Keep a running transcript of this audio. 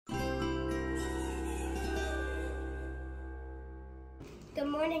Good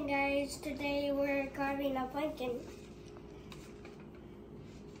morning, guys. Today we're carving a pumpkin.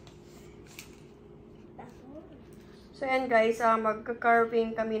 So yan guys,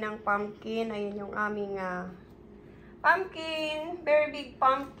 magka-carving kami ng pumpkin. Ayun yung aming pumpkin, very big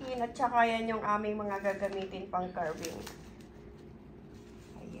pumpkin. At saka yan yung aming mga gagamitin pang carving.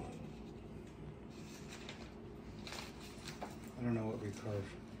 Ayan. I don't know what we carve.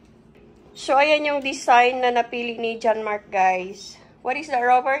 So ayan yung design na napili ni John Mark, guys. What is that,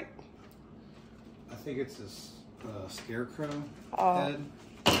 Robert? I think it's a scarecrow head.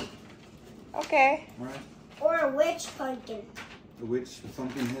 Okay. Right? Or a witch pumpkin. The witch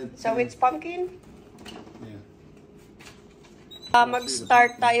pumpkin head. So it's pumpkin? Yeah.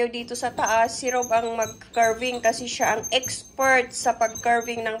 Mag-start tayo dito sa taas. Si Rob ang mag-carving kasi siya ang expert sa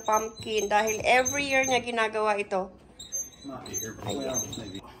pag-carving ng pumpkin. Dahil every year niya ginagawa ito. Not here, but well,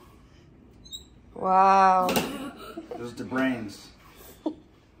 maybe. Wow. Those are the brains.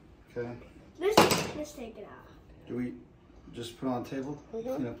 Okay. Let's take it out. Do we just put it on the table?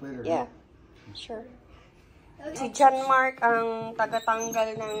 Clean up later? Yeah. Sure. Si John Mark ang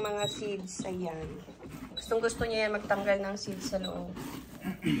tagatanggal ng mga seeds. Ayan. Gustong-gusto niya yan magtanggal ng seeds sa loob.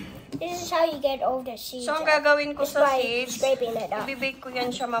 This is how you get all the seeds. So, ang gagawin ko sa seeds, scraping it up. ibibake ko yan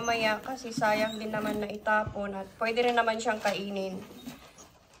siya mamaya kasi sayang din naman na itapon at pwede rin naman siyang kainin.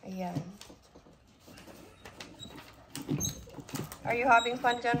 Ayan. Are you having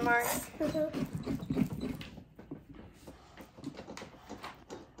fun, John Mark?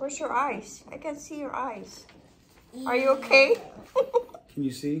 Where's your eyes? I can see your eyes. Are you okay? Can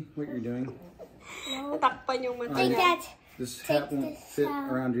you see what you're doing? No. Takpan yung mata I think niya. that. This hat won't fit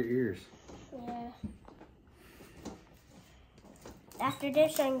around your ears. Yeah. After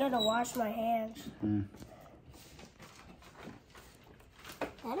this, I'm gonna wash my hands.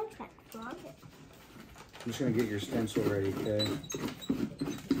 That looks like vomit. I'm just gonna get your stencil ready, okay?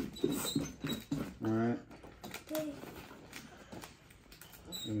 Alright.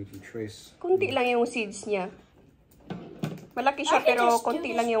 And we can trace. Kunti lang yung seeds niya. Malaki siya pero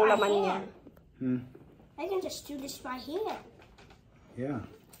kunti lang yung laman niya. I can just do this by hand. Yeah.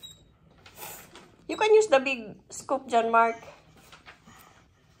 You can use the big scoop, John Mark.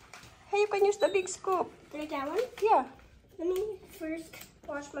 Hey, you can use the big scoop. Like that one? Yeah. Let me first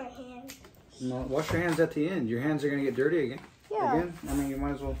wash my hands. No, wash your hands at the end. Your hands are gonna get dirty again. Yeah. Again? I mean, you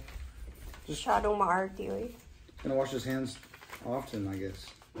might as well. Masyadong maarte, eh. Gonna wash his hands often, I guess.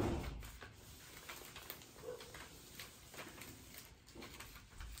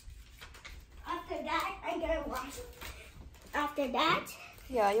 After that, I'm gonna wash. After that,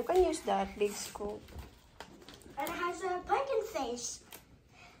 Yeah, you can use that big scoop. and it has a pumpkin face.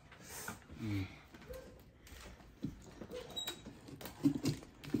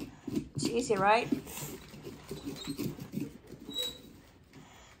 It's easy, right?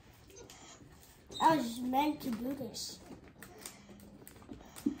 I was meant to do this.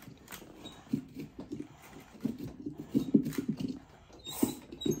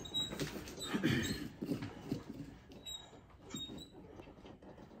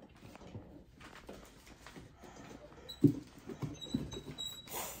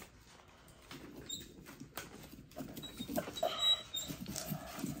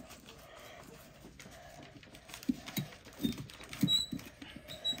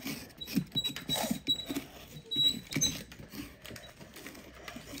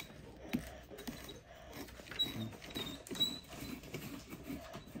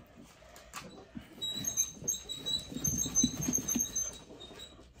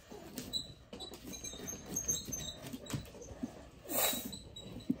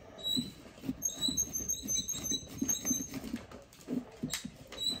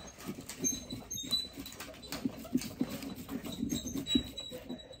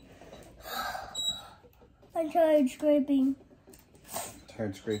 I'm tired scraping.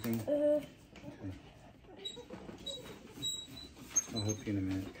 Tired scraping? Okay. I'll help you in a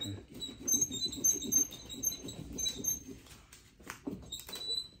minute, okay?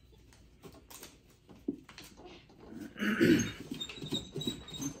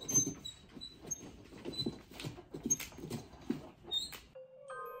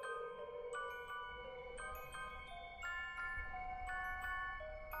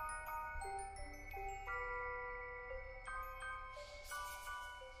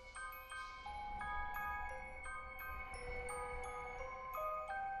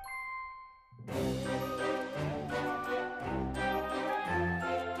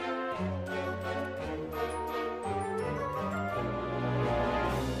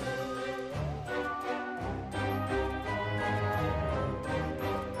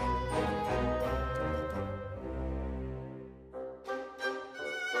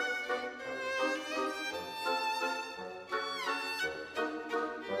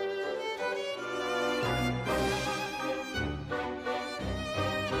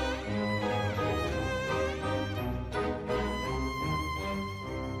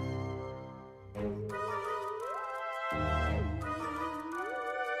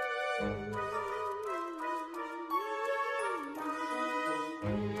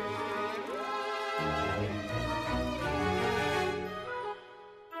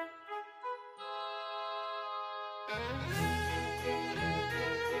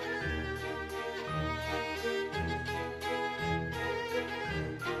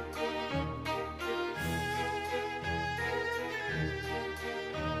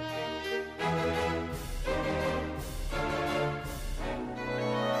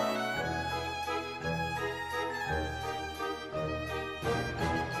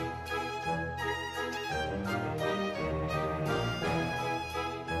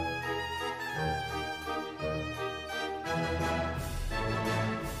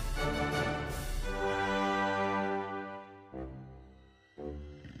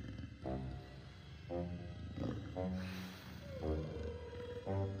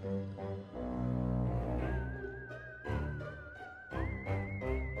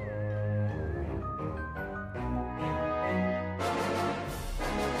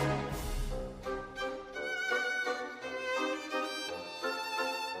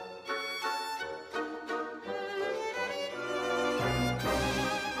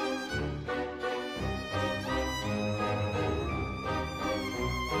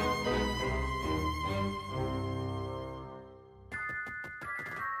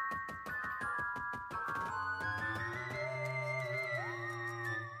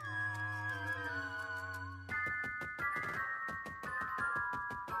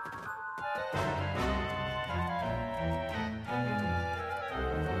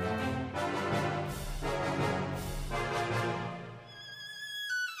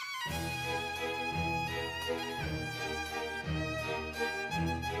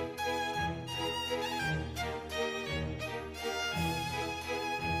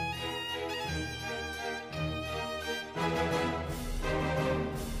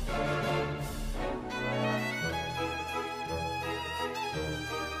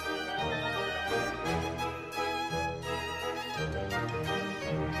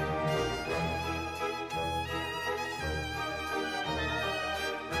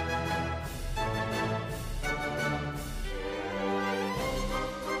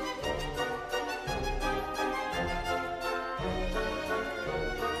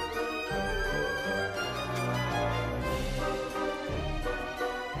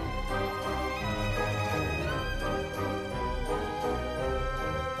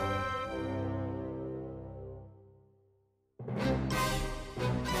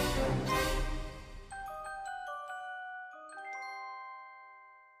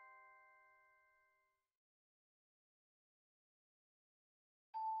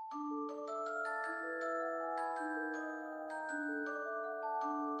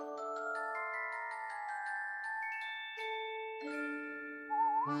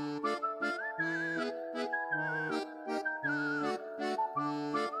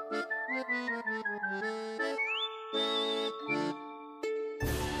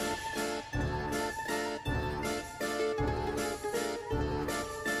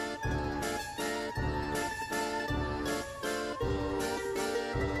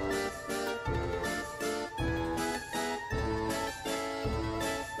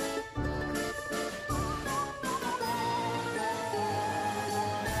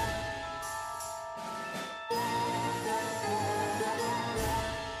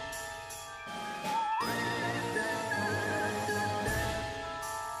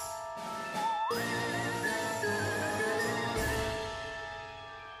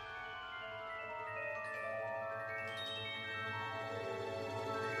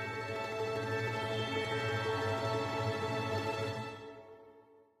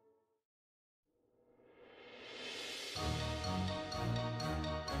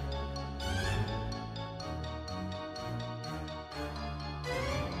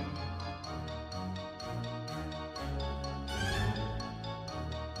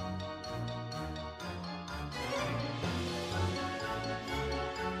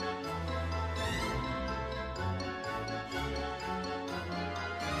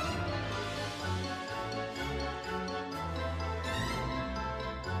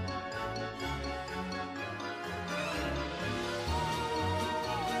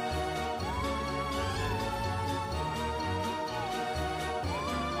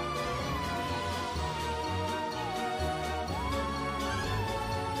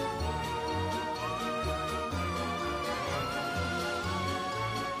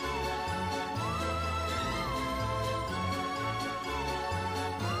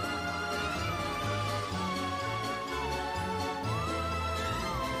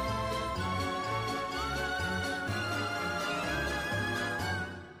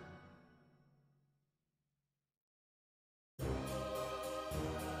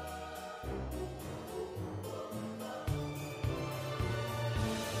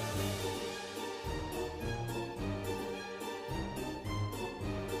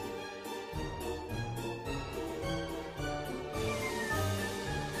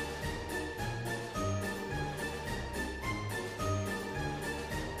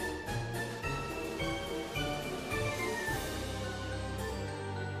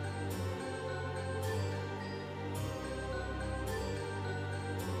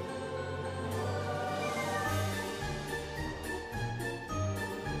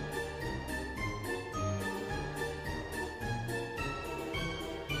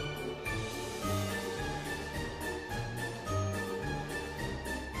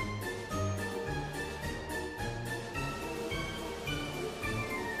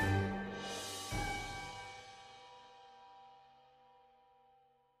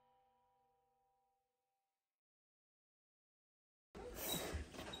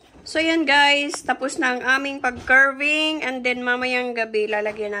 So, yan guys. Tapos na ang aming pag-curving. And then, mamayang gabi,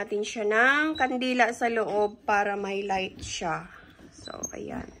 lalagyan natin siya ng kandila sa loob para may light siya. So,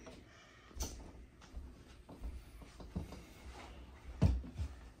 ayan.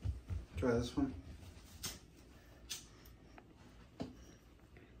 Try this one.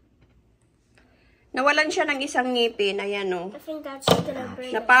 Nawalan siya ng isang ngipin. Ayan, o. I think that's gonna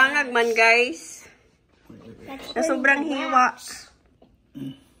break. Napangag man, guys. Na sobrang hiwa.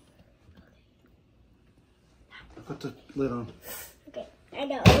 Put the lid on. Okay.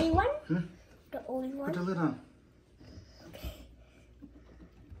 And the only one? Hmm? The only Put one? the lid on.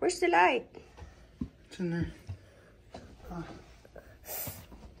 Where's the light? It's in there.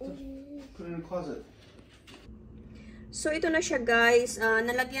 Put it in the closet. So, ito na siya guys.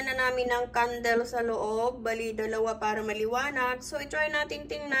 Nalagyan na namin ng candle sa loob. Bali, dalawa para maliwanag. So, i-try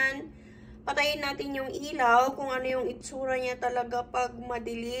natin tingnan. Patayin natin yung ilaw kung ano yung itsura niya talaga pag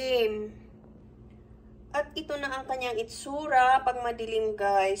madilim. At ito na ang kanyang itsura pag madilim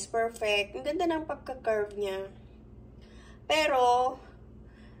guys. Perfect. Ang ganda ng pagka-curve niya. Pero,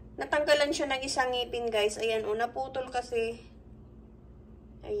 natanggalan siya ng isang ngipin guys. Ayan, o, naputol kasi.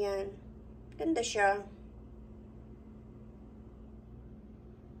 Ayan. Ganda siya.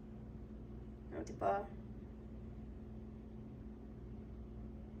 O, diba?